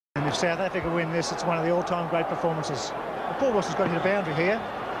if South Africa win this, it's one of the all-time great performances. The Paul Wilson's got into the boundary here.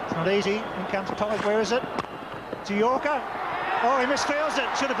 It's not easy. In comes Tyke. Where is it? To Yorker. Oh, he misfields it.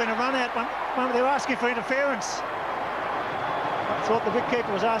 Should have been a run-out one. They were asking for interference. I thought the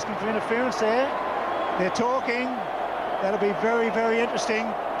wicketkeeper was asking for interference there. They're talking. That'll be very, very interesting.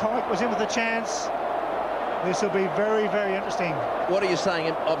 Tyke was in with a chance. This will be very, very interesting. What are you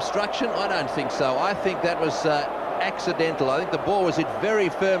saying? Obstruction? I don't think so. I think that was accidental. I think the ball was hit very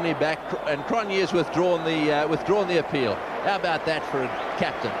firmly back, and Cronje's withdrawn the appeal. How about that for a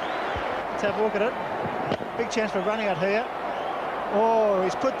captain? Let's have a look at it. Big chance for running out here. Oh,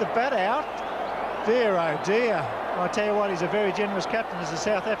 he's put the bat out. Dear, oh dear. I tell you what, he's a very generous captain as a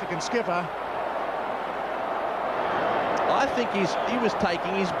South African skipper. I think he was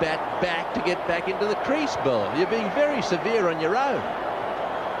taking his bat back to get back into the crease, Bill. You're being very severe on your own.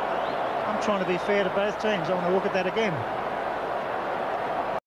 I'm trying to be fair to both teams. I want to look at that again.